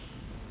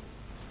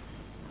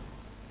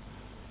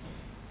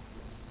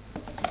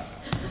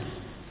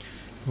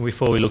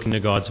Before we look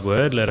into God's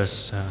Word, let us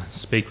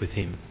speak with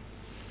Him.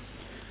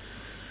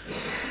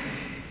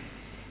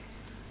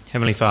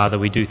 Heavenly Father,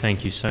 we do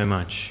thank you so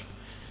much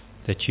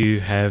that you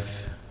have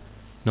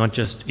not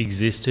just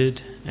existed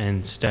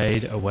and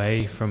stayed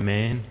away from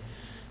man,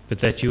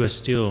 but that you are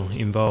still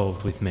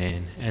involved with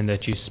man and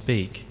that you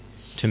speak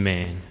to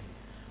man.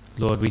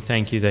 Lord, we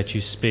thank you that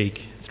you speak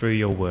through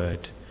your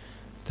Word,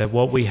 that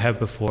what we have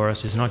before us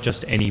is not just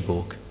any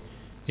book,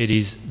 it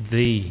is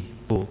the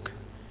book.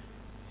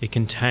 It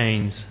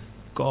contains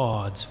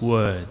God's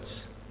words.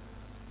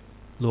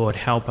 Lord,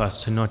 help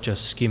us to not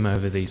just skim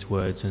over these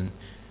words and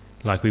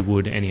like we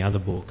would any other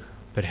book,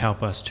 but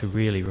help us to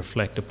really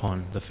reflect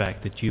upon the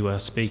fact that you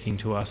are speaking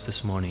to us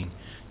this morning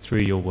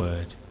through your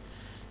word.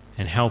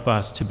 And help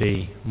us to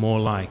be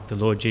more like the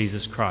Lord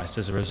Jesus Christ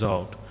as a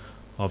result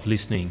of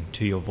listening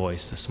to your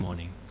voice this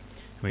morning.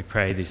 And we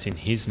pray this in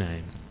his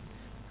name.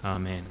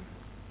 Amen.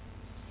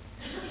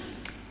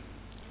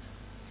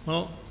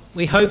 Well,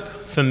 we hope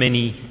for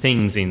many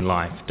things in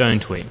life,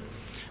 don't we?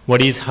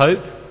 What is hope?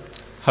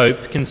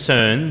 Hope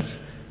concerns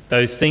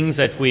those things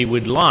that we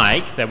would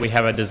like, that we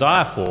have a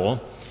desire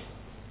for,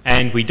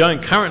 and we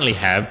don't currently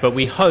have, but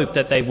we hope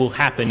that they will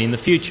happen in the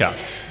future.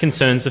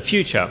 Concerns the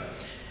future.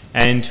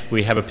 And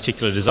we have a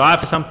particular desire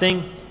for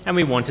something, and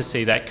we want to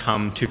see that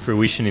come to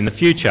fruition in the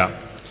future.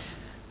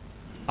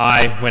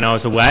 When I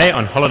was away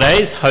on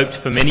holidays,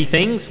 hoped for many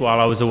things while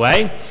I was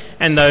away,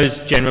 and those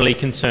generally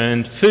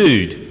concerned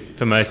food.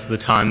 For most of the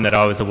time that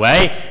I was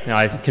away,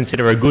 I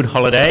consider a good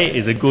holiday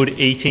is a good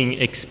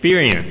eating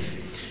experience.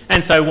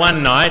 And so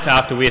one night,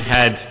 after we had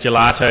had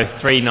gelato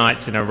 3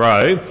 nights in a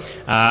row,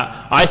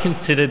 I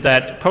considered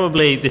that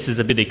probably this is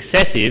a bit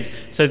excessive,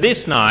 so this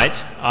night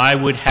I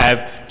would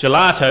have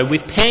gelato with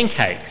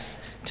pancakes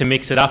to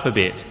mix it up a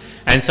bit.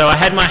 And so I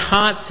had my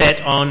heart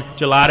set on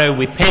gelato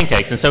with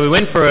pancakes. And so we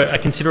went for a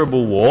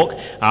considerable walk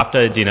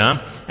after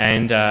dinner,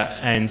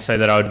 and so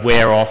that I would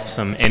wear off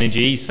some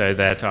energy so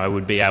that I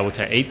would be able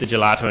to eat the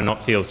gelato and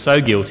not feel so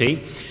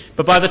guilty.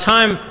 But by the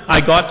time I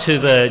got to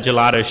the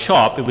gelato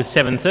shop, it was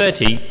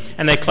 7:30,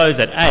 and they closed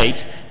at 8,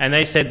 and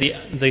they said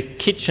the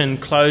kitchen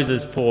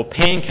closes for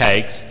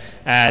pancakes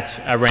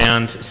at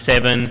around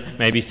 7,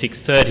 maybe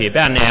 6:30,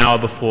 about an hour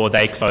before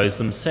they close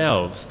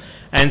themselves.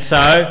 And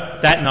so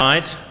that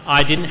night,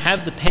 I didn't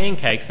have the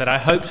pancakes that I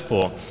hoped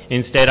for.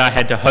 Instead, I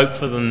had to hope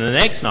for them the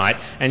next night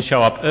and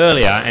show up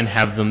earlier and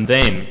have them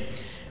then.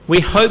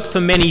 We hope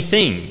for many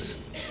things,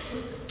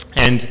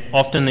 and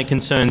often it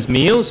concerns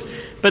meals,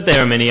 but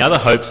there are many other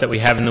hopes that we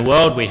have in the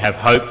world. We have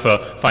hope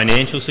for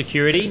financial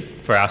security,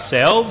 for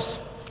ourselves,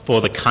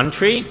 for the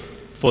country,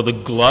 for the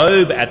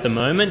globe at the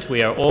moment.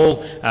 We are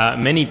all,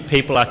 many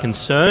people are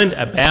concerned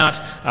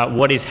about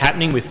what is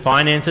happening with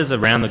finances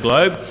around the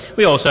globe.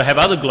 We also have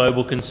other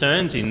global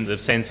concerns in the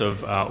sense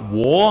of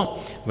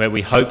war, where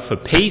we hope for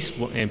peace,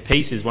 and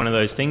peace is one of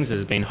those things that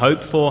has been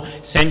hoped for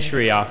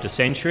century after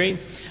century.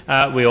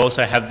 We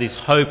also have this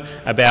hope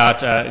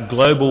about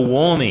global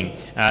warming,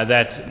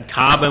 that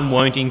carbon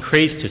won't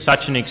increase to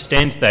such an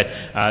extent that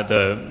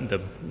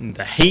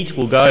the heat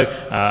will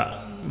go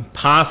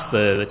past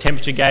the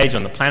temperature gauge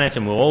on the planet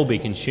and we'll all be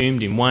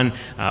consumed in one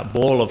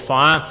ball of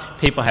fire.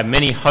 People have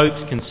many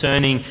hopes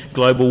concerning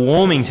global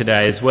warming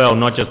today as well,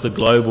 not just the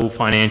global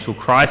financial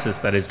crisis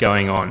that is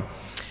going on.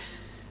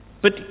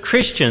 But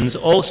Christians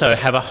also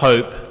have a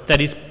hope that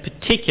is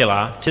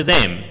particular to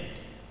them,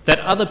 that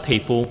other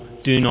people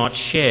do not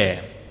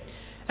share.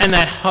 And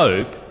that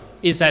hope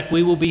is that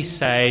we will be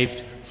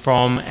saved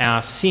from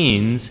our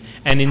sins,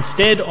 and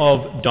instead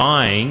of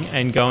dying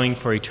and going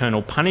for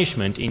eternal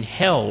punishment in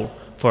hell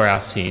for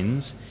our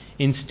sins,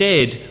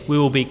 instead we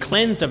will be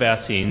cleansed of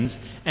our sins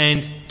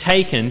and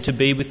taken to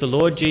be with the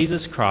Lord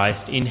Jesus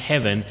Christ in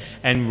heaven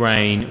and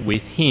reign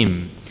with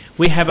him.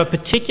 We have a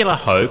particular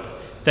hope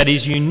that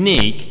is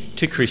unique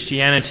to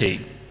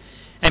Christianity.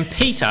 And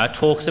Peter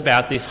talks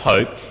about this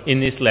hope in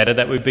this letter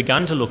that we've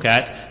begun to look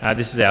at.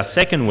 This is our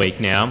second week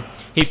now.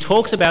 He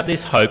talks about this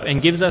hope and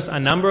gives us a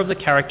number of the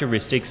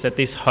characteristics that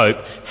this hope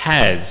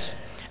has.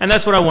 And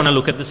that's what I want to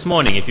look at this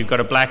morning. If you've got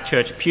a black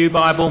church pew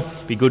Bible,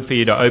 it'd be good for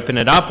you to open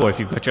it up, or if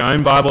you've got your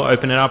own Bible,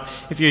 open it up.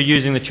 If you're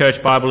using the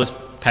church Bible, it's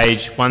page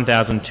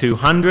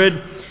 1200.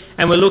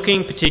 And we're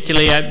looking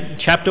particularly at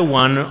chapter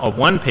 1 of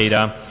 1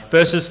 Peter,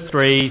 verses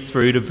 3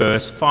 through to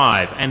verse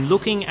 5, and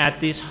looking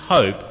at this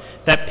hope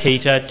that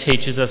Peter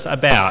teaches us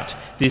about,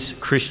 this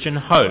Christian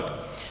hope.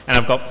 And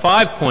I've got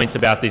 5 points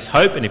about this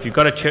hope, and if you've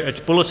got a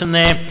church bulletin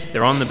there,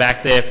 they're on the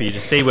back there for you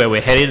to see where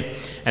we're headed.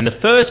 And the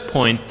first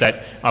point that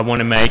I want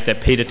to make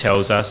that Peter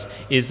tells us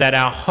is that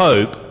our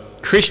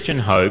hope, Christian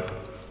hope,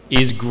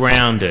 is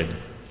grounded.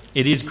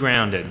 It is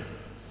grounded.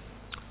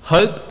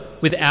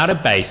 Hope without a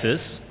basis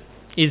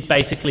is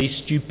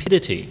basically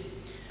stupidity.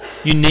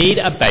 You need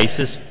a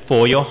basis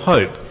for your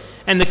hope.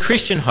 And the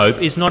Christian hope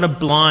is not a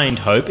blind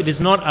hope. It is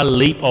not a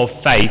leap of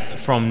faith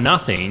from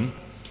nothing.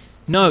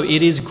 No,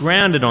 it is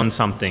grounded on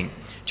something.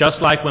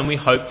 Just like when we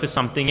hope for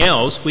something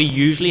else, we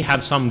usually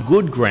have some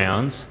good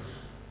grounds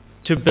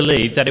to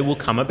believe that it will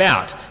come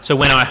about. So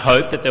when I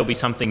hope that there'll be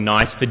something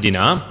nice for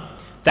dinner,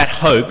 that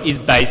hope is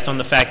based on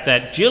the fact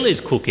that Jill is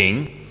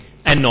cooking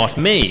and not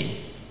me.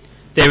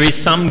 There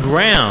is some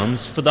grounds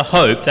for the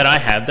hope that I'll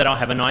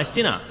have a nice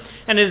dinner.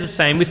 And it is the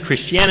same with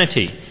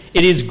Christianity.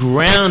 It is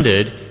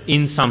grounded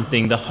in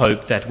something, the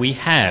hope that we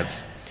have.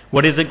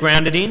 What is it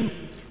grounded in?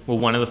 Well,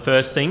 one of the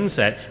first things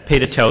that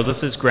Peter tells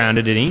us is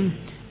grounded in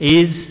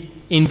is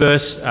in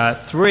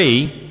verse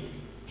 3.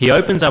 He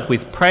opens up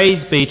with,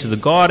 "Praise be to the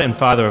God and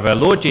Father of our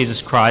Lord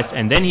Jesus Christ,"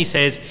 and then he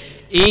says,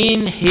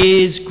 "In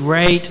his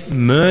great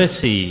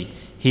mercy,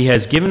 he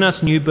has given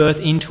us new birth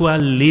into a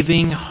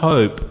living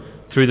hope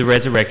through the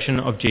resurrection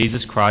of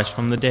Jesus Christ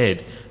from the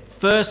dead."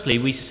 Firstly,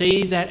 we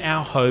see that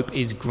our hope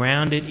is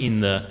grounded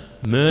in the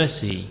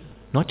mercy,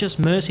 not just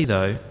mercy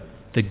though,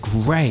 the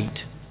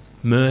great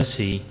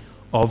mercy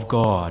of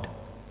God.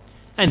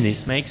 And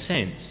this makes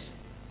sense.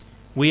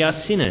 We are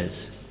sinners.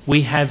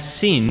 We have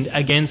sinned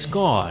against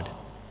God.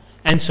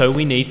 And so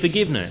we need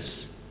forgiveness.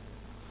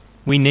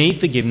 We need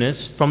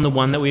forgiveness from the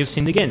one that we have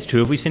sinned against. Who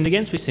have we sinned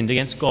against? We sinned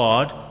against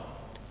God.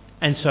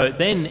 And so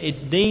then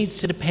it needs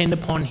to depend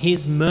upon his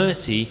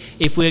mercy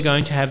if we're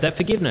going to have that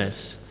forgiveness.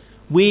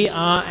 We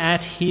are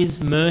at his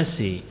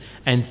mercy.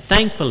 And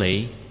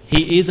thankfully,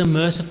 he is a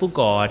merciful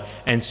God.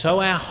 And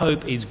so our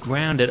hope is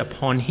grounded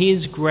upon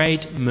his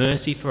great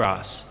mercy for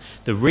us.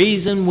 The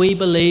reason we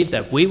believe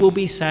that we will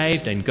be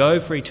saved and go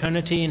for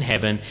eternity in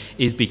heaven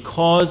is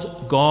because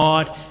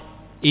God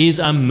is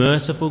a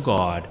merciful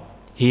God.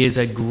 He is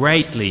a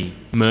greatly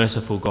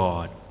merciful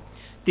God.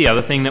 The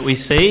other thing that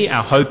we see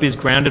our hope is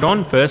grounded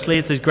on, firstly,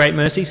 it's his great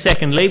mercy.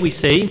 Secondly, we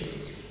see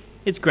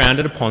it's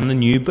grounded upon the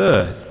new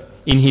birth.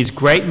 In his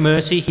great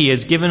mercy, he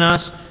has given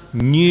us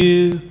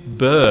new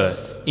birth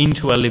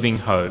into a living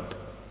hope.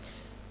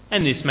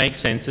 And this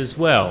makes sense as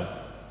well.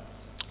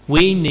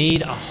 We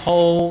need a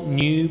whole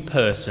new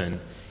person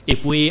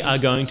if we are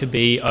going to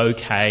be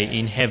okay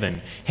in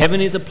heaven.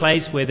 Heaven is a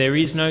place where there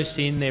is no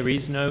sin, there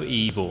is no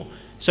evil.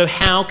 So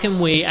how can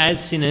we as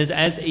sinners,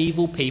 as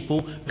evil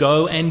people,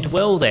 go and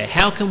dwell there?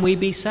 How can we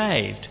be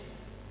saved?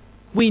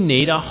 We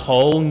need a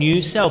whole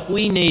new self.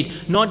 We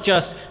need not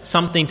just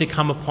something to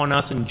come upon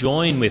us and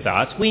join with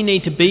us. We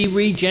need to be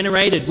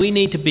regenerated. We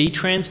need to be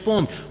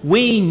transformed.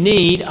 We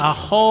need a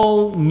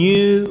whole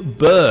new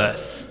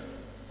birth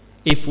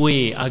if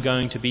we are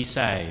going to be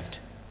saved.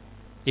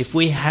 If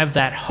we have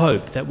that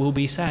hope that we'll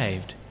be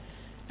saved.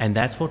 And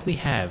that's what we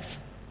have.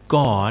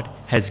 God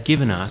has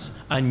given us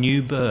a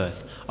new birth.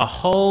 A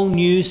whole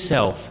new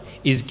self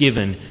is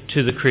given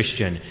to the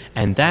Christian.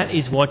 And that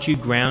is what you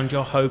ground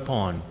your hope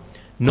on.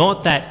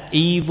 Not that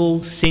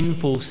evil,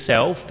 sinful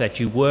self that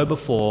you were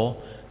before,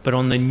 but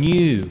on the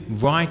new,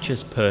 righteous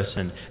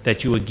person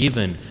that you were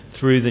given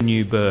through the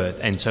new birth.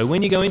 And so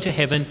when you go into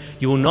heaven,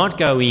 you will not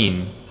go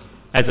in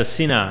as a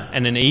sinner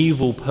and an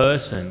evil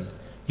person.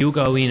 You'll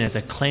go in as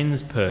a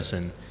cleansed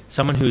person,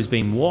 someone who has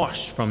been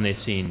washed from their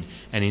sin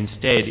and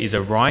instead is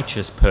a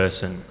righteous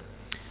person.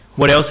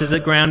 What else is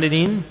it grounded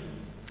in?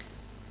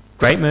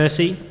 Great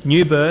mercy,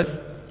 new birth,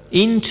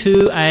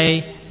 into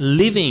a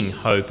living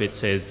hope, it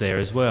says there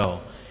as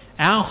well.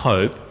 Our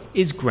hope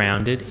is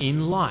grounded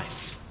in life.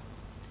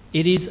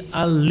 It is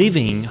a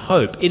living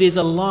hope. It is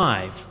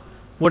alive.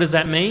 What does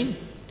that mean?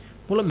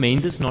 Well, it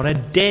means it's not a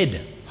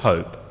dead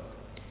hope.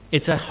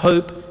 It's a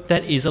hope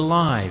that is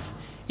alive.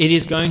 It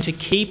is going to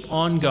keep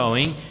on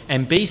going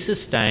and be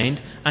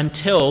sustained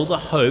until the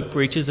hope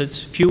reaches its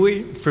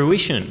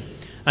fruition,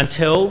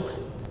 until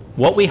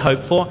what we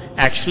hope for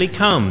actually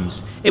comes.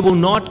 It will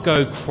not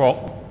go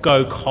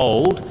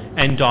cold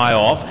and die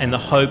off and the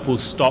hope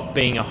will stop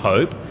being a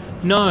hope.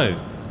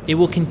 No, it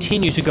will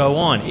continue to go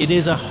on. It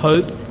is a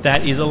hope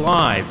that is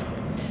alive.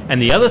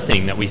 And the other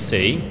thing that we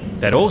see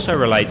that also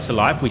relates to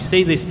life, we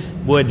see this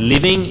word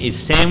living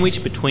is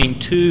sandwiched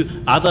between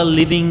two other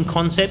living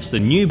concepts. The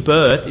new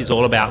birth is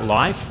all about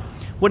life.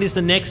 What is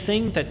the next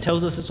thing that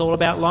tells us it's all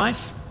about life?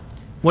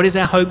 What is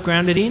our hope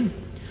grounded in?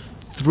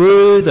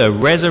 Through the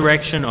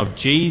resurrection of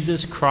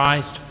Jesus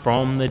Christ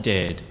from the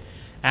dead.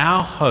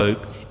 Our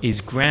hope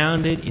is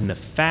grounded in the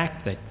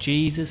fact that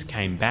Jesus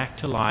came back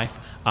to life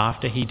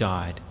after he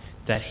died,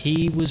 that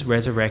he was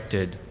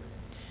resurrected.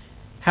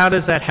 How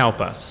does that help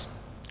us?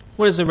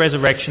 What does the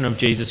resurrection of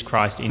Jesus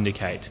Christ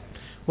indicate?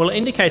 Well, it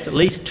indicates at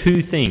least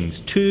two things,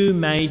 two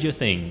major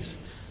things.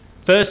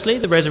 Firstly,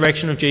 the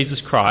resurrection of Jesus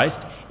Christ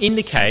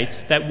indicates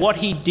that what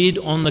he did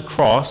on the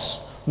cross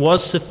was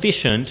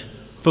sufficient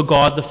for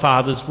God the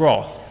Father's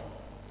wrath.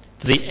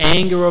 For the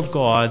anger of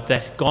God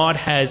that God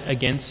has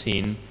against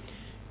sin,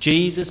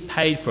 Jesus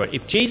paid for it.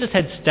 If Jesus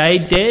had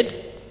stayed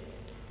dead,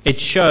 it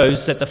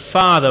shows that the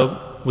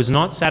Father was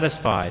not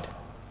satisfied.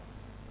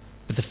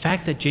 But the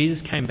fact that Jesus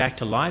came back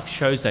to life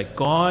shows that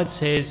God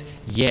says,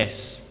 yes,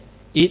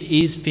 it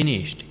is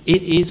finished.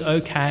 It is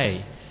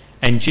okay.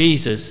 And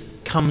Jesus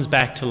comes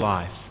back to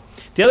life.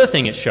 The other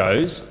thing it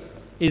shows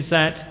is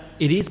that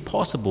it is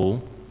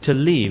possible to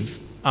live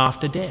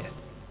after death.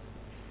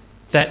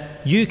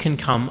 That you can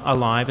come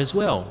alive as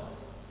well.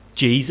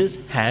 Jesus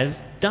has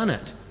done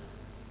it.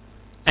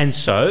 And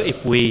so,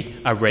 if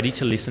we are ready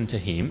to listen to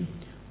him,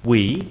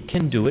 we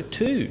can do it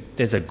too.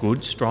 There's a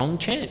good, strong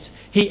chance.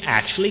 He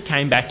actually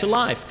came back to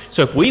life.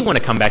 So if we want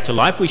to come back to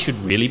life, we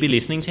should really be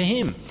listening to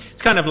him.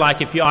 It's kind of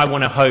like if I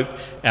want to hope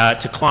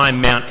to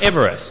climb Mount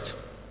Everest.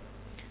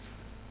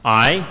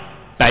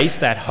 I base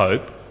that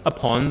hope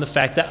upon the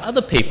fact that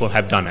other people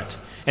have done it.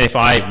 And if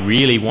I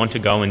really want to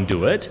go and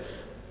do it,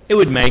 it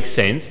would make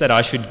sense that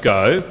I should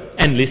go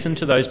and listen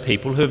to those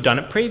people who have done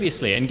it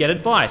previously and get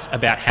advice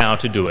about how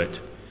to do it.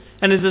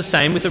 And it's the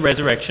same with the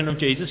resurrection of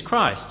Jesus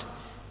Christ.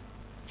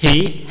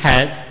 He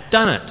has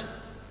done it.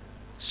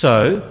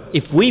 So,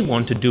 if we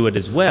want to do it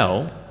as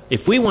well,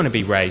 if we want to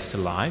be raised to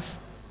life,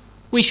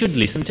 we should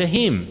listen to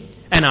him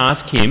and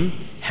ask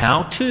him,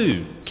 how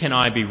too can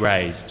I be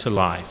raised to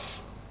life?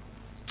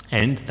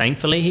 And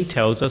thankfully he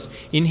tells us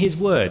in his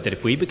word that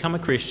if we become a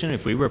Christian,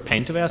 if we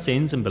repent of our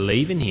sins and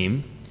believe in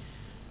him,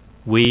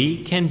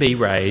 we can be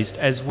raised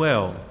as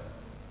well.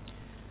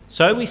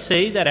 So we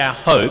see that our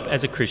hope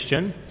as a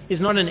Christian is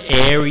not an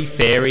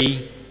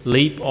airy-fairy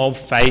leap of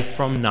faith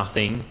from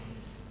nothing.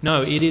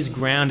 No, it is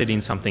grounded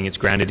in something. It's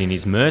grounded in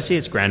his mercy,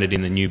 it's grounded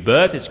in the new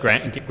birth, it's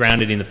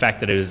grounded in the fact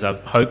that it is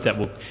a hope that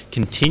will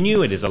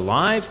continue, it is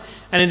alive,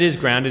 and it is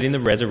grounded in the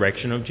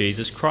resurrection of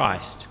Jesus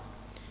Christ.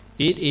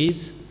 It is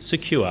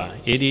secure.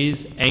 It is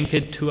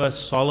anchored to a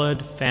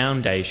solid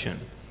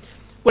foundation.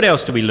 What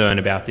else do we learn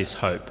about this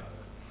hope?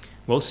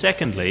 Well,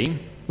 secondly,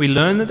 we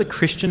learn that the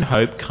Christian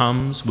hope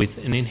comes with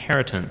an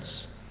inheritance.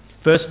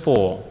 Verse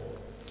 4,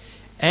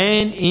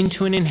 and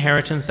into an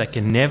inheritance that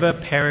can never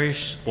perish,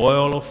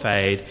 spoil or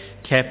fade,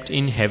 kept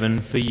in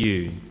heaven for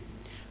you.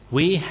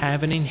 We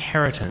have an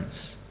inheritance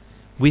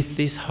with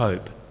this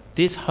hope.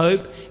 This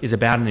hope is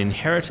about an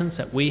inheritance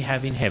that we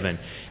have in heaven.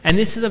 And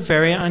this is a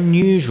very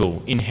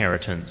unusual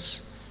inheritance.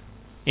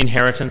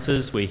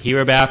 Inheritances we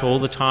hear about all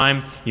the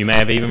time. You may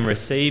have even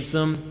received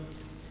them.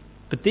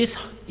 But this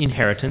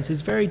inheritance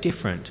is very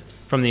different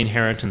from the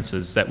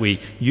inheritances that we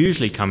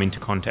usually come into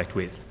contact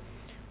with.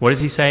 What does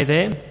he say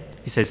there?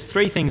 He says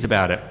three things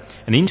about it.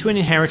 And into an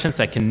inheritance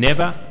that can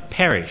never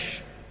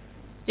perish.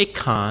 It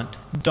can't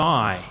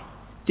die.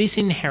 This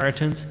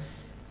inheritance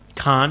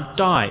can't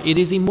die. It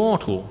is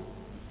immortal.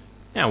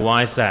 Now,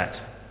 why is that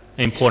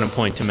an important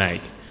point to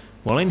make?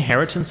 Well,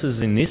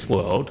 inheritances in this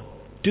world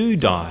do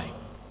die.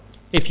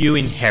 If you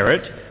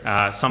inherit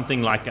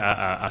something like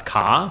a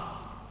car,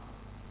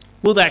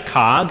 will that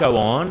car go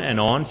on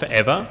and on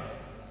forever?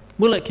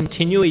 Will it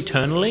continue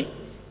eternally?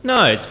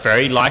 No, it's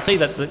very likely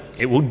that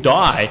it will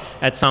die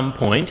at some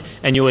point,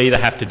 and you'll either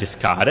have to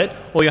discard it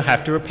or you'll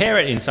have to repair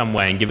it in some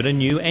way and give it a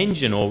new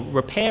engine or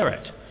repair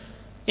it.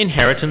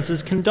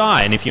 Inheritances can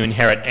die, and if you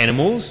inherit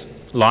animals,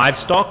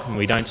 livestock, and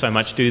we don't so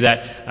much do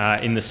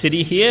that in the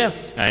city here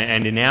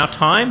and in our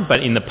time,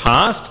 but in the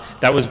past,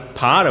 that was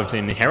part of the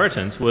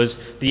inheritance, was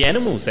the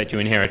animals that you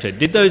inherited.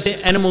 Did those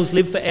animals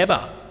live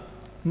forever?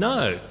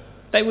 No,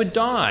 they would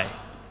die.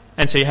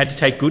 And so you had to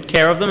take good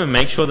care of them and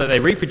make sure that they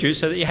reproduced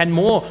so that you had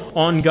more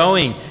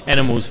ongoing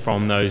animals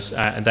from those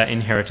that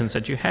inheritance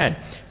that you had.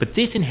 But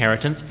this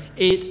inheritance,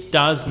 it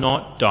does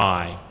not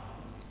die.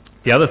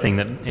 The other thing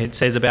that it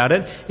says about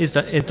it is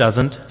that it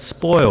doesn't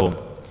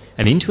spoil.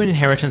 And into an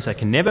inheritance that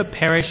can never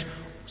perish,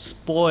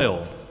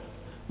 spoil.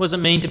 What does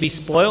it mean to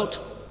be spoilt?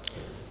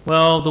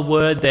 Well, the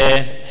word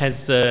there has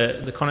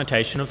the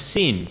connotation of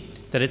sin,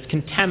 that it's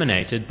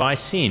contaminated by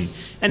sin.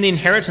 And the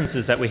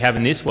inheritances that we have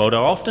in this world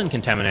are often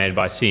contaminated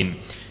by sin.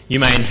 You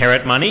may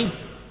inherit money,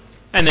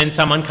 and then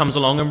someone comes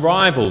along and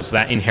rivals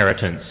that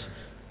inheritance.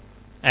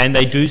 And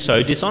they do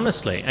so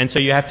dishonestly. And so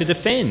you have to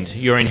defend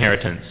your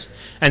inheritance.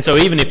 And so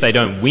even if they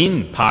don't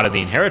win part of the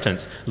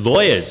inheritance,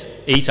 lawyers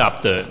eat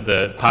up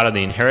the part of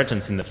the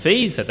inheritance in the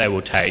fees that they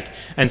will take.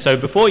 And so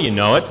before you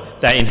know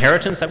it, that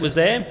inheritance that was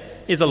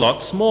there is a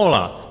lot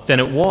smaller than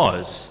it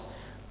was.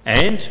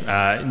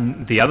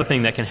 And the other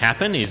thing that can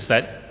happen is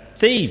that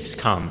thieves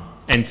come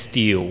and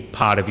steal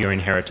part of your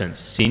inheritance.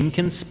 Sin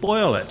can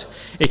spoil it.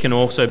 It can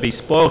also be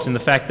spoilt in the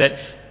fact that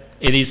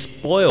it is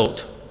spoilt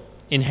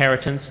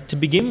inheritance to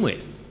begin with,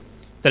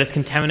 that it's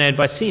contaminated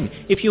by sin.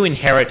 If you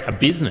inherit a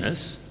business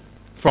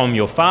from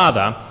your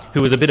father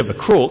who was a bit of a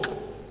crook,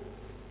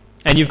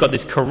 and you've got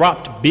this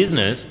corrupt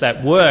business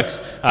that works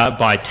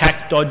by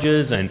tax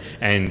dodgers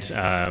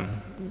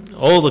and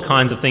all the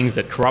kinds of things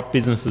that corrupt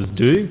businesses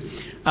do,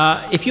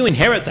 if you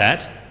inherit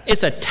that,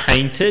 it's a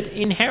tainted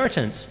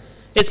inheritance.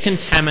 It's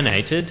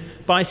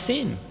contaminated by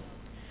sin.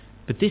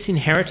 But this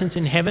inheritance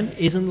in heaven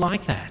isn't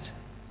like that.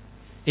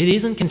 It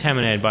isn't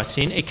contaminated by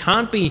sin. It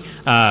can't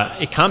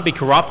be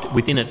corrupt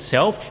within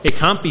itself. It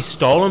can't be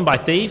stolen by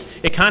thieves.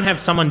 It can't have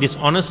someone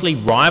dishonestly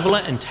rival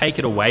it and take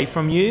it away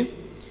from you.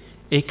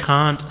 It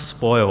can't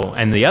spoil.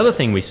 And the other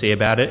thing we see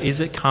about it is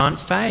it can't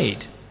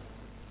fade.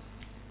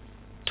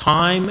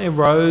 Time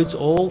erodes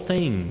all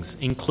things,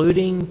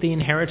 including the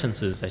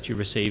inheritances that you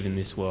receive in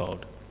this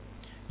world.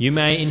 You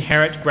may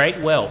inherit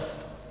great wealth,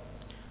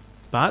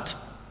 but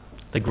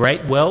the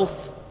great wealth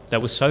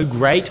that was so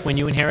great when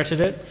you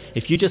inherited it,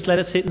 if you just let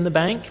it sit in the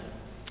bank,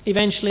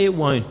 eventually it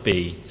won't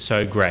be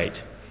so great.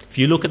 If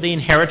you look at the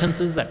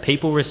inheritances that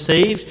people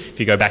received, if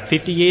you go back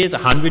 50 years,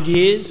 100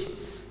 years,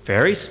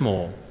 very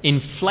small.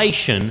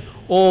 Inflation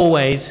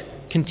always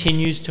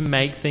continues to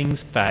make things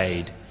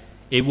fade.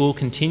 It will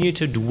continue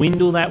to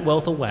dwindle that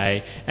wealth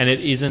away, and it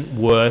isn't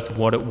worth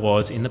what it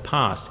was in the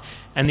past.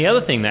 And the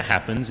other thing that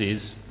happens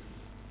is,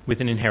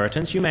 with an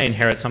inheritance, you may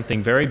inherit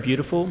something very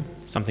beautiful,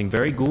 something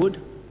very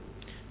good,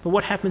 but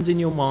what happens in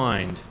your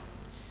mind?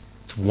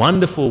 It's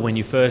wonderful when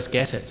you first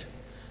get it,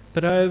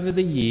 but over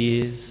the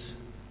years,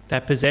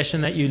 that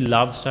possession that you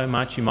love so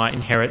much, you might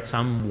inherit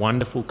some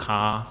wonderful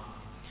car.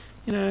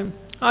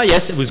 Oh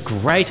yes, it was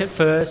great at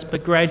first,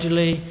 but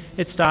gradually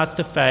it starts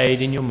to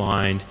fade in your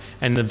mind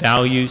and the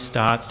value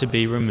starts to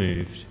be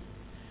removed.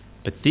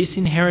 But this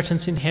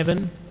inheritance in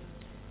heaven,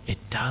 it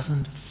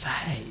doesn't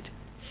fade.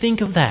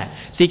 Think of that.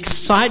 The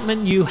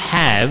excitement you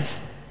have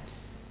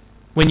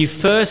when you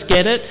first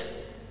get it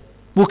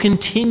will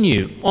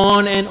continue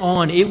on and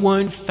on. It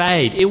won't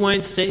fade. It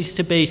won't cease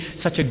to be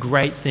such a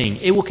great thing.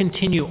 It will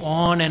continue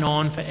on and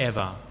on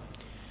forever.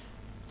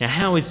 Now,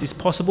 how is this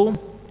possible?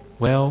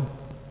 Well,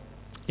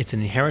 it's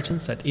an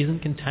inheritance that isn't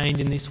contained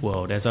in this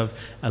world, as I've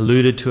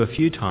alluded to a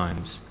few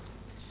times.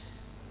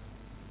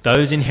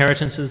 Those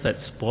inheritances that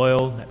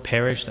spoil, that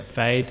perish, that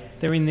fade,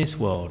 they're in this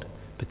world.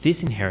 But this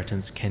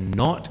inheritance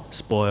cannot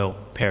spoil,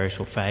 perish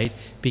or fade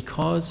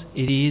because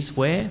it is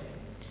where?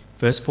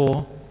 Verse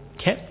 4,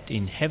 kept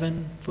in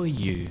heaven for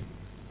you.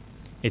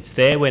 It's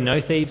there where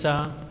no thieves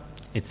are.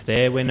 It's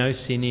there where no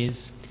sin is.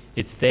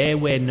 It's there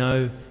where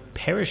no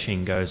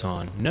perishing goes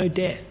on, no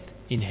death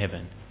in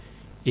heaven.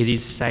 It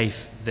is safe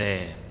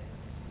there.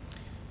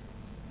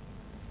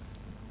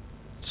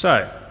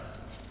 So,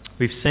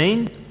 we've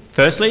seen,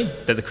 firstly,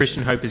 that the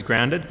Christian hope is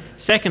grounded.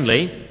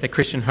 Secondly, that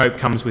Christian hope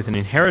comes with an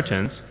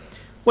inheritance.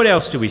 What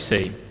else do we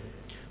see?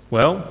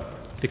 Well,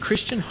 the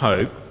Christian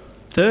hope,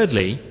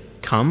 thirdly,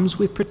 comes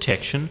with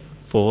protection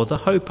for the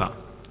hoper.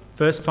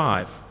 Verse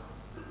 5.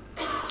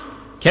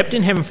 Kept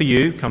in heaven for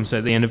you, comes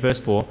at the end of verse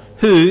 4,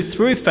 who,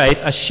 through faith,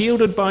 are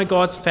shielded by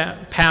God's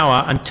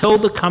power until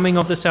the coming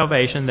of the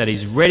salvation that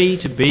is ready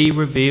to be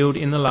revealed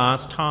in the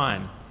last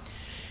time.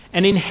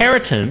 An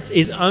inheritance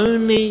is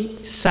only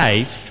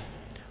safe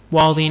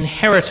while the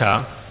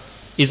inheritor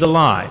is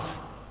alive.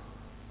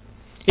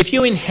 If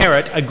you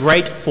inherit a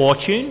great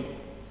fortune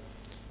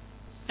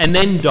and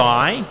then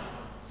die,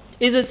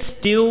 is it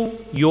still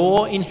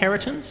your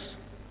inheritance?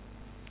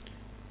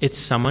 It's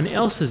someone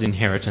else's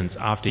inheritance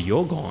after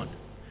you're gone.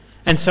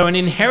 And so an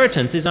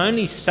inheritance is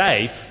only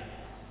safe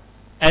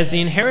as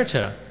the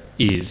inheritor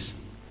is.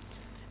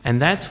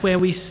 And that's where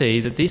we see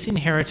that this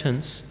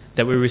inheritance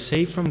that we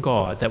receive from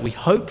God, that we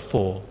hope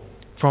for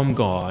from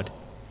God,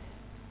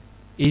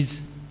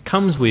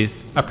 comes with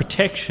a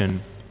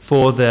protection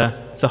for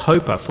the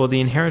hoper, for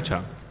the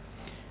inheritor.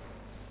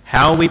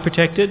 How are we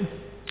protected?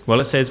 Well,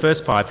 it says, verse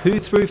 5, who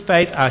through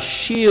faith are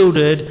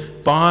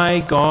shielded by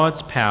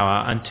God's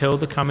power until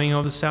the coming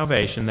of the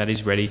salvation that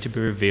is ready to be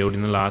revealed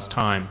in the last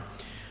time.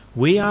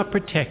 We are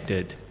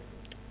protected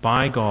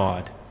by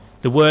God.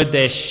 The word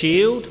there,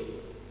 shield,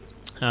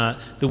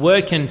 the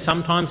word can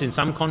sometimes in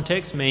some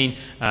contexts mean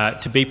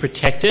to be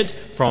protected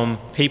from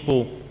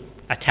people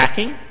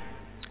attacking.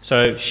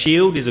 So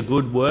shield is a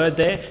good word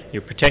there,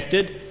 you're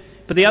protected.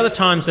 But the other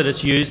times that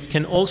it's used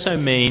can also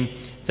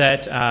mean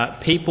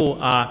that people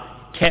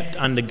are kept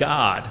under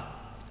guard,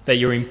 that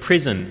you're in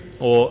prison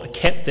or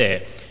kept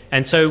there.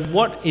 And so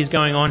what is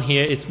going on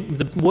here,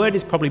 the word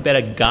is probably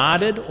better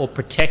guarded or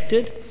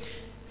protected.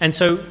 And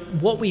so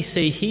what we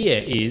see here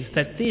is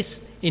that this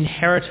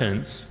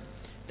inheritance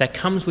that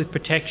comes with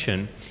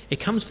protection,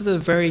 it comes with a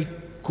very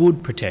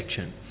good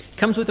protection. It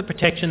comes with a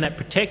protection that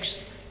protects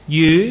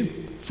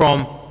you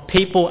from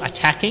people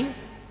attacking,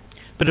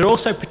 but it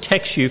also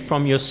protects you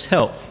from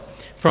yourself,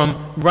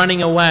 from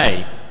running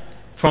away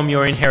from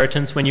your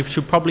inheritance when you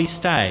should probably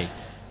stay.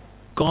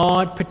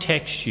 God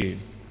protects you,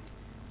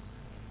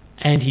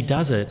 and He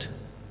does it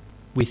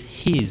with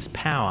His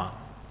power.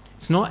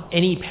 It's not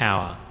any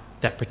power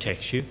that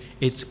protects you,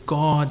 it's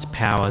God's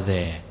power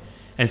there.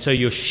 And so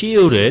you're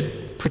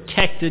shielded,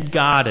 protected,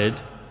 guarded,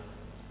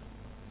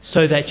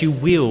 so that you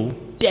will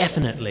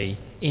definitely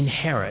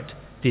inherit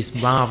this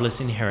marvellous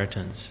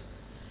inheritance.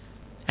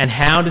 And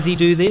how does He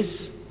do this?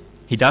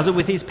 He does it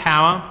with His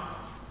power.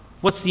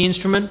 What's the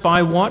instrument?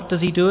 By what does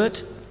He do it?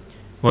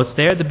 Well, it's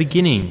there at the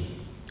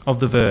beginning of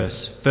the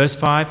verse. Verse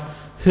 5,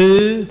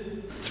 who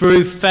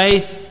through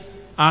faith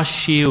are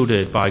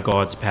shielded by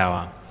God's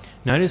power.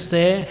 Notice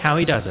there how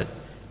He does it.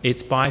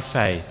 It's by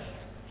faith.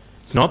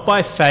 It's not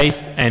by faith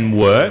and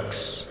works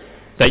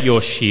that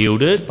you're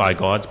shielded by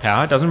God's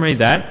power. It doesn't read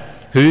that.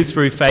 Who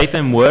through faith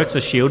and works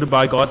are shielded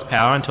by God's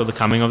power until the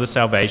coming of the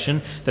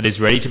salvation that is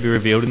ready to be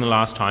revealed in the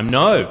last time.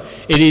 No,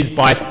 it is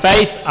by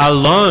faith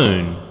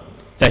alone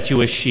that you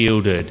are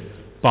shielded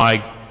by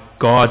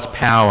God's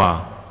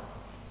power.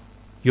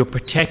 You're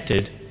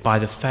protected by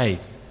the faith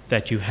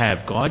that you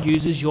have. God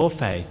uses your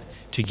faith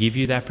to give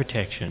you that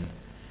protection.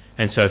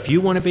 And so if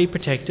you want to be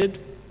protected,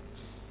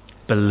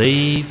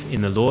 believe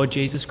in the Lord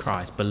Jesus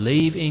Christ.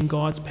 Believe in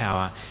God's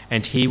power,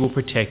 and He will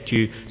protect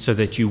you so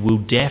that you will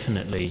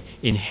definitely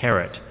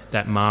inherit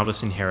that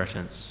marvellous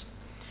inheritance.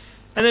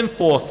 And then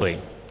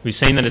fourthly, We've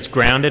seen that it's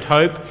grounded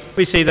hope.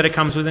 We see that it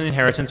comes with an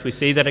inheritance. We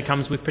see that it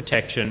comes with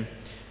protection.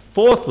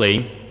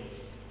 Fourthly,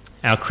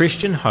 our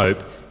Christian hope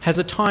has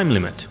a time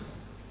limit.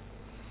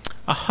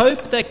 A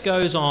hope that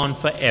goes on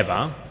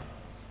forever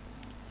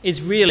is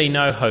really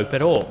no hope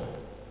at all.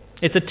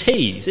 It's a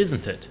tease,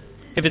 isn't it?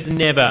 If it's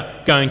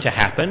never going to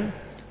happen,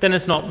 then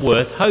it's not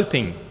worth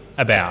hoping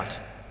about.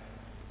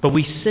 But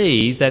we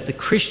see that the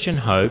Christian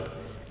hope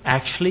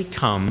actually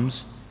comes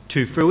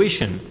to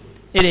fruition.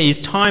 It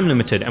is time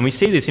limited, and we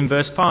see this in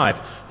verse 5.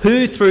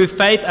 Who through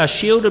faith are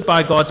shielded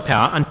by God's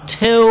power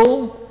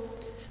until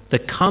the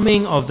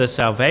coming of the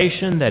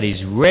salvation that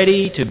is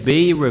ready to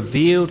be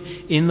revealed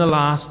in the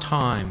last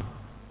time.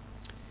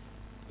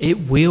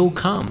 It will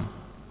come.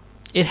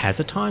 It has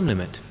a time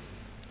limit.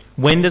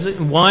 When does it?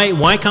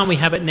 Why can't we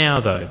have it now,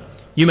 though?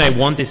 You may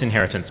want this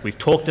inheritance. We've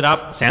talked it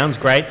up. Sounds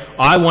great.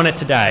 I want it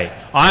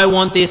today. I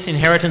want this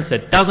inheritance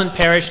that doesn't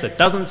perish, that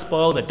doesn't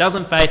spoil, that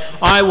doesn't fade.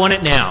 I want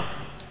it now.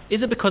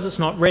 Is it because it's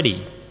not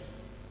ready?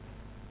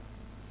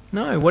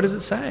 No. What does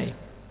it say?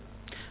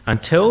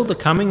 Until the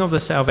coming of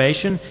the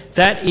salvation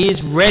that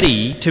is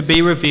ready to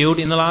be revealed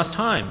in the last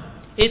time.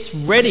 It's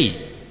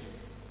ready.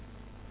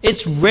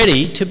 It's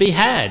ready to be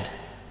had.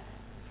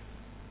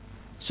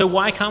 So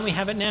why can't we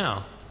have it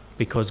now?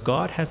 Because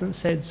God hasn't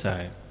said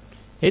so.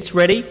 It's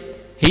ready.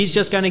 He's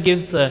just going to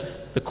give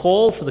the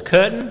call for the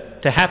curtain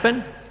to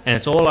happen, and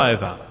it's all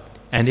over.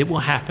 And it will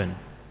happen.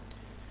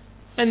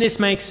 And this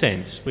makes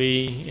sense.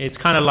 It's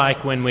kind of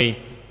like when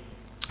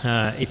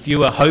if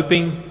you are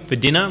hoping for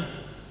dinner,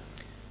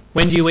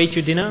 when do you eat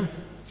your dinner?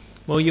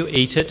 Well, you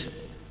eat it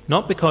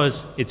not because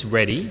it's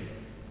ready.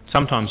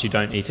 Sometimes you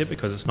don't eat it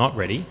because it's not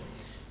ready,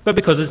 but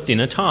because it's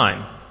dinner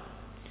time.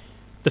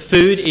 The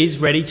food is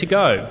ready to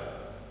go,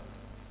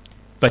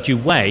 but you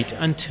wait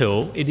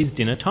until it is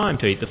dinner time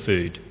to eat the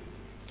food,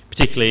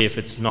 particularly if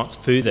it's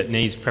not food that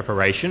needs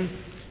preparation.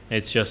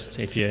 It's just,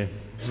 if you,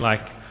 like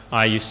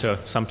I used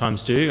to sometimes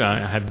do,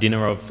 I have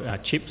dinner of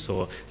chips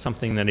or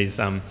something that is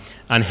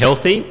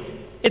unhealthy,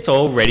 it's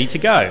all ready to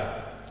go.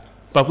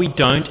 But we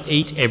don't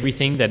eat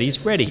everything that is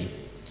ready.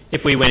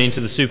 If we went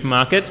into the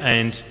supermarket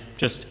and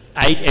just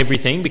ate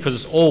everything because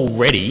it's all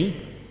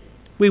ready,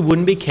 we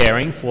wouldn't be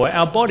caring for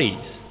our bodies.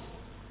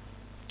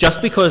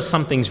 Just because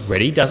something's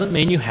ready doesn't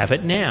mean you have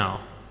it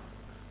now.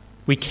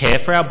 We care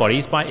for our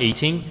bodies by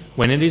eating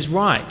when it is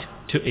right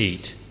to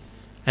eat.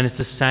 And it's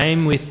the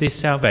same with this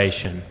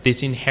salvation, this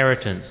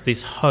inheritance, this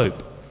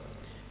hope.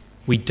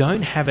 We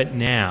don't have it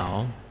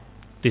now,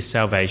 this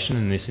salvation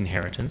and this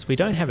inheritance. We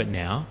don't have it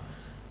now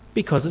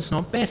because it's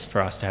not best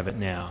for us to have it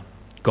now.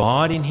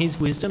 God in his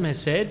wisdom has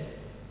said,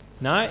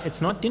 no,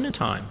 it's not dinner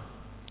time.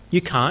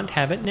 You can't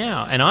have it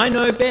now. And I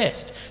know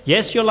best.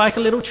 Yes, you're like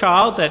a little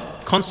child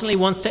that constantly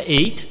wants to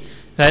eat,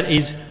 that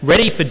is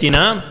ready for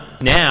dinner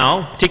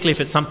now, particularly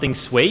if it's something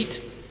sweet,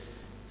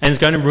 and is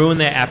going to ruin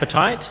their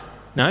appetite.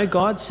 No,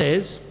 God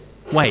says,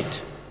 wait.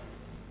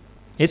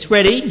 It's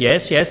ready.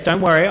 Yes,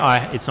 don't worry.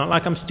 It's not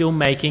like I'm still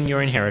making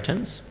your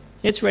inheritance.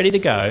 It's ready to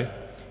go.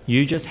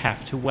 You just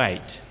have to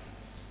wait.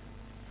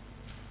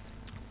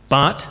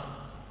 But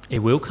it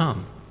will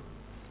come.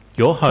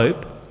 Your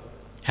hope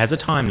has a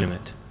time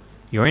limit.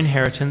 Your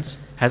inheritance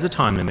has a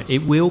time limit. It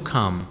will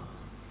come.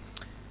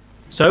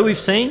 So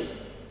we've seen,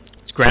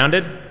 it's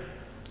grounded,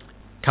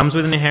 comes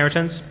with an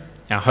inheritance.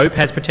 Our hope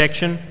has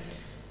protection.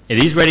 It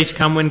is ready to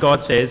come when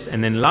God says.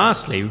 And then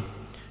lastly, we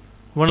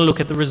want to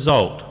look at the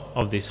result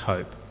of this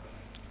hope.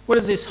 What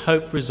does this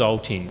hope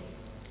result in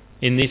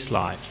this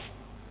life?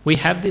 We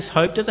have this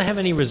hope. Does it have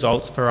any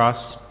results for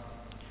us?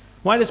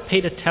 Why does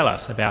Peter tell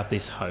us about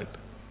this hope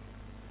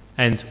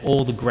and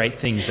all the great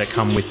things that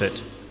come with it?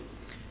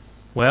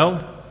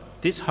 Well,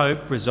 this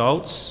hope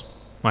results,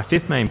 my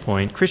fifth main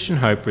point, Christian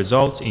hope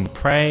results in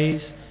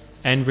praise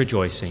and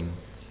rejoicing.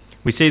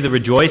 We see the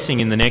rejoicing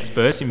in the next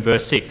verse, in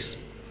verse 6.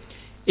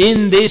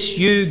 In this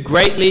you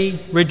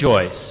greatly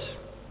rejoice.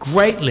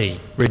 Greatly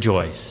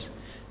rejoice.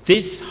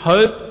 This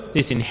hope,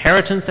 this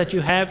inheritance that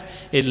you have,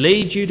 it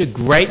leads you to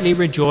greatly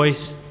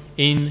rejoice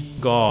in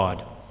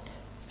God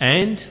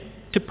and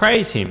to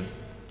praise him.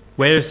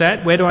 Where is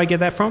that? Where do I get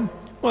that from?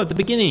 Well, at the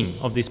beginning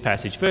of this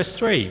passage, verse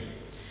 3.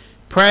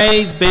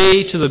 Praise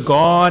be to the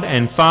God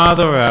and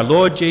Father of our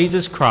Lord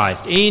Jesus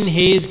Christ. In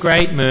his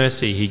great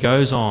mercy, he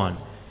goes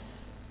on.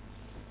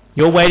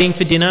 You're waiting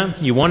for dinner.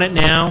 You want it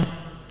now.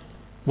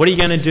 What are you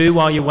going to do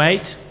while you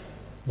wait?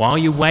 While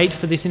you wait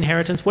for this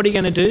inheritance, what are you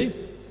going to do?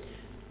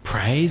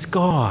 Praise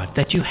God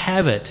that you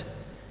have it.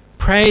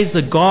 Praise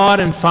the God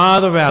and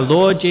Father of our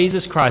Lord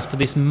Jesus Christ for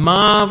this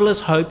marvellous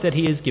hope that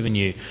he has given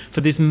you,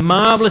 for this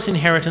marvellous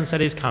inheritance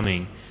that is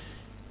coming,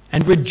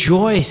 and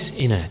rejoice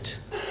in it.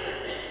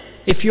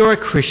 If you're a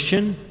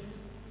Christian,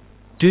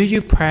 do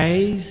you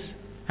praise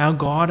our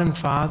God and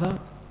Father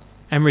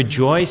and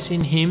rejoice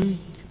in him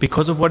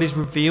because of what is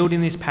revealed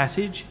in this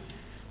passage?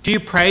 Do you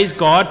praise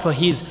God for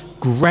his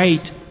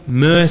great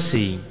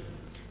mercy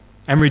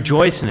and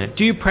rejoice in it?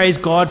 Do you praise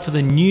God for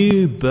the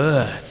new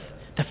birth,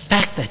 the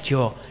fact that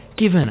you're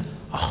given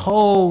a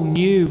whole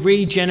new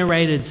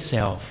regenerated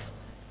self?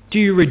 Do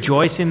you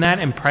rejoice in that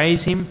and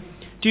praise him?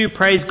 Do you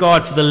praise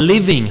God for the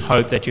living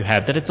hope that you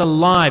have, that it's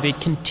alive, it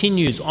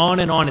continues on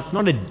and on. It's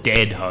not a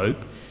dead hope,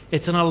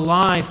 it's an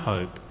alive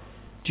hope.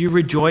 Do you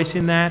rejoice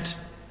in that?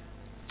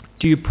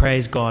 Do you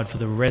praise God for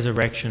the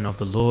resurrection of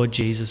the Lord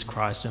Jesus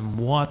Christ and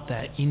what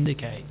that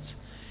indicates?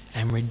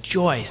 And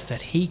rejoice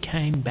that he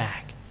came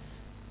back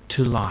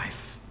to life.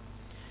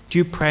 Do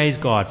you praise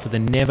God for the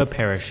never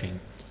perishing,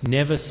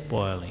 never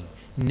spoiling,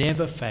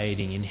 never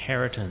fading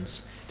inheritance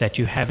that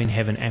you have in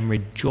heaven and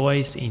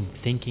rejoice in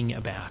thinking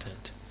about it?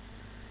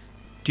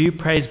 Do you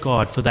praise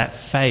God for that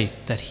faith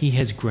that he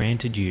has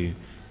granted you,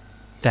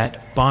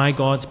 that by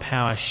God's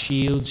power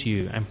shields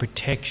you and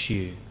protects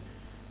you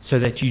so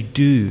that you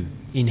do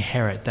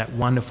inherit that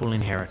wonderful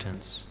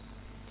inheritance?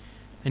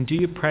 And do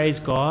you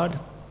praise God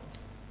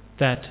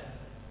that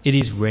it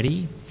is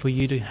ready for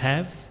you to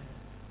have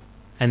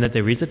and that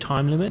there is a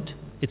time limit?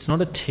 It's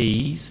not a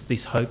tease, this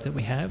hope that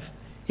we have.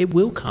 It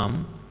will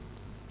come.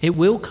 It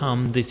will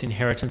come, this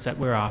inheritance that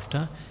we're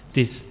after,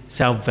 this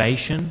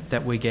salvation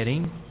that we're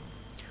getting.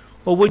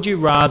 Or would you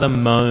rather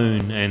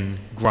moan and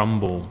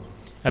grumble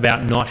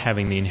about not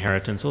having the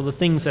inheritance or the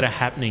things that are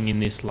happening in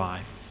this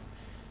life?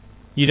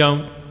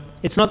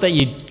 It's not that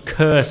you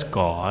curse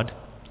God,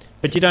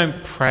 but you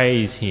don't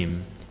praise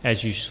him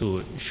as you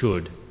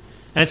should.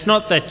 And it's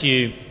not that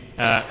you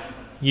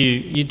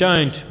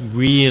don't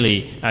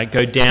really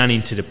go down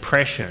into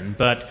depression,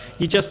 but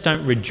you just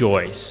don't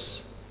rejoice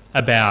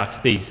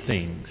about these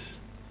things.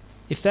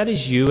 If that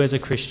is you as a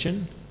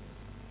Christian,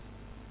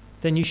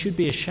 then you should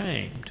be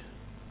ashamed.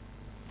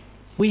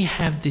 We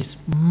have this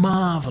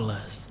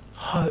marvellous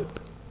hope,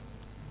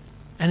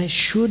 and it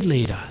should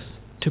lead us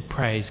to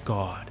praise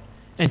God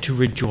and to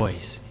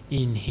rejoice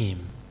in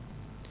him.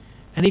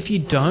 And if you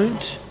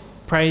don't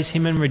praise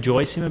him and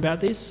rejoice him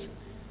about this,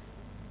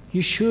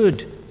 you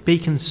should be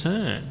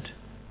concerned.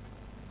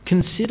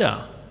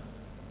 Consider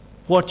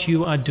what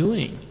you are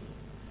doing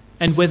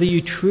and whether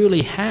you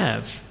truly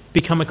have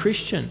become a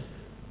Christian,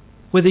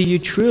 whether you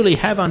truly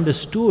have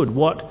understood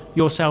what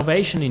your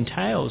salvation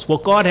entails,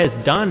 what God has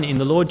done in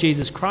the Lord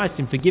Jesus Christ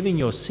in forgiving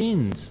your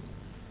sins.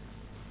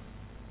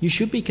 You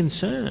should be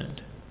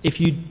concerned if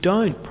you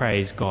don't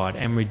praise God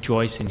and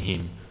rejoice in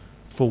him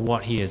for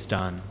what he has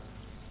done.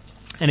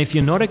 And if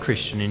you're not a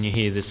Christian and you're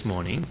here this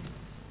morning,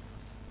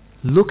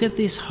 look at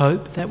this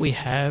hope that we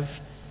have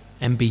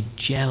and be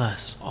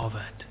jealous of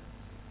it.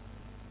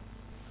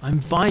 I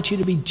invite you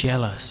to be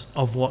jealous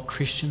of what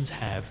Christians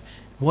have,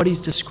 what is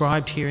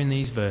described here in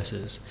these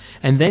verses.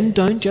 And then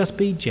don't just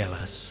be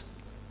jealous.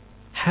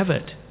 Have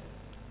it.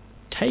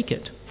 Take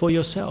it for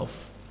yourself.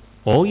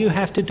 All you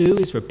have to do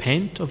is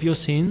repent of your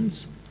sins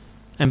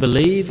and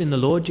believe in the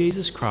Lord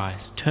Jesus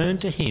Christ. Turn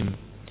to him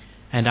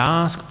and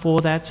ask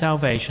for that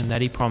salvation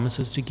that he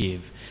promises to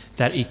give,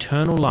 that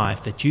eternal life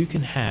that you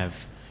can have.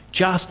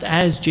 Just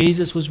as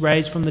Jesus was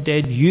raised from the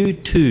dead, you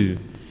too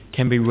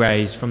can be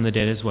raised from the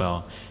dead as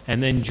well.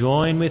 And then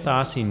join with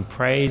us in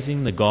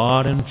praising the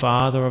God and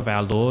Father of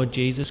our Lord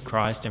Jesus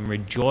Christ and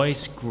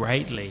rejoice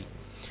greatly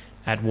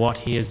at what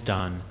he has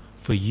done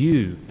for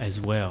you as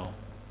well.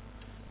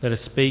 Let us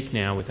speak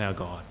now with our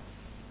God.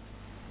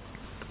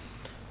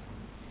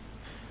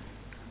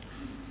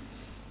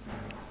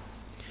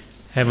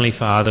 Heavenly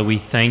Father,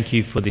 we thank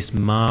you for this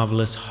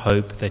marvellous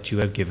hope that you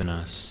have given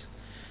us.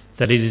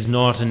 That it is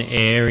not an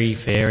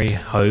airy-fairy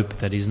hope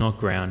that is not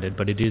grounded,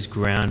 but it is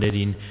grounded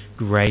in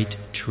great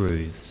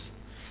truths.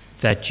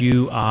 That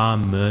you are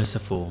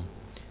merciful,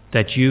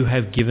 that you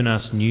have given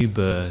us new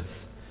birth,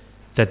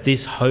 that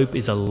this hope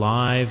is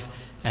alive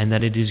and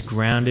that it is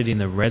grounded in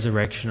the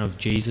resurrection of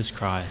Jesus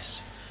Christ.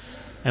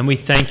 And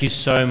we thank you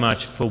so much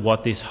for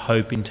what this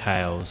hope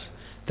entails,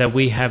 that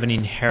we have an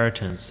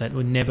inheritance that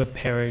will never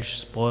perish,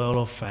 spoil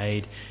or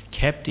fade,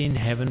 kept in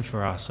heaven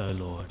for us, O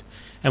Lord.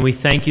 And we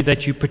thank you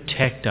that you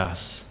protect us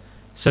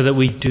so that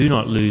we do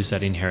not lose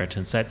that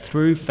inheritance, that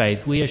through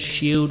faith we are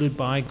shielded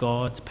by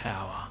God's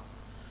power.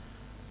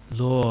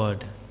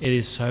 Lord, it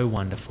is so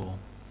wonderful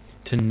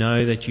to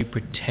know that you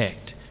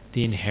protect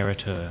the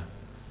inheritor.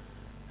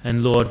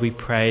 And Lord, we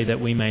pray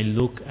that we may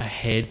look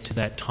ahead to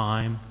that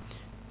time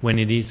when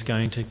it is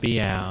going to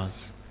be ours.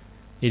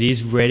 It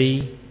is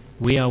ready.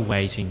 We are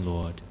waiting,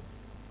 Lord.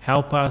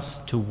 Help us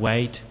to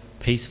wait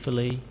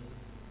peacefully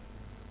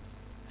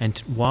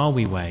and while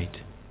we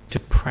wait, to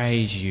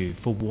praise you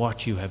for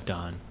what you have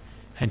done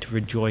and to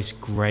rejoice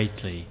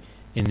greatly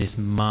in this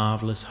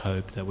marvellous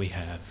hope that we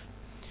have.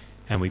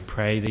 And we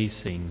pray these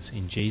things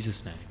in Jesus'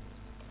 name.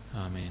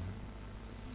 Amen.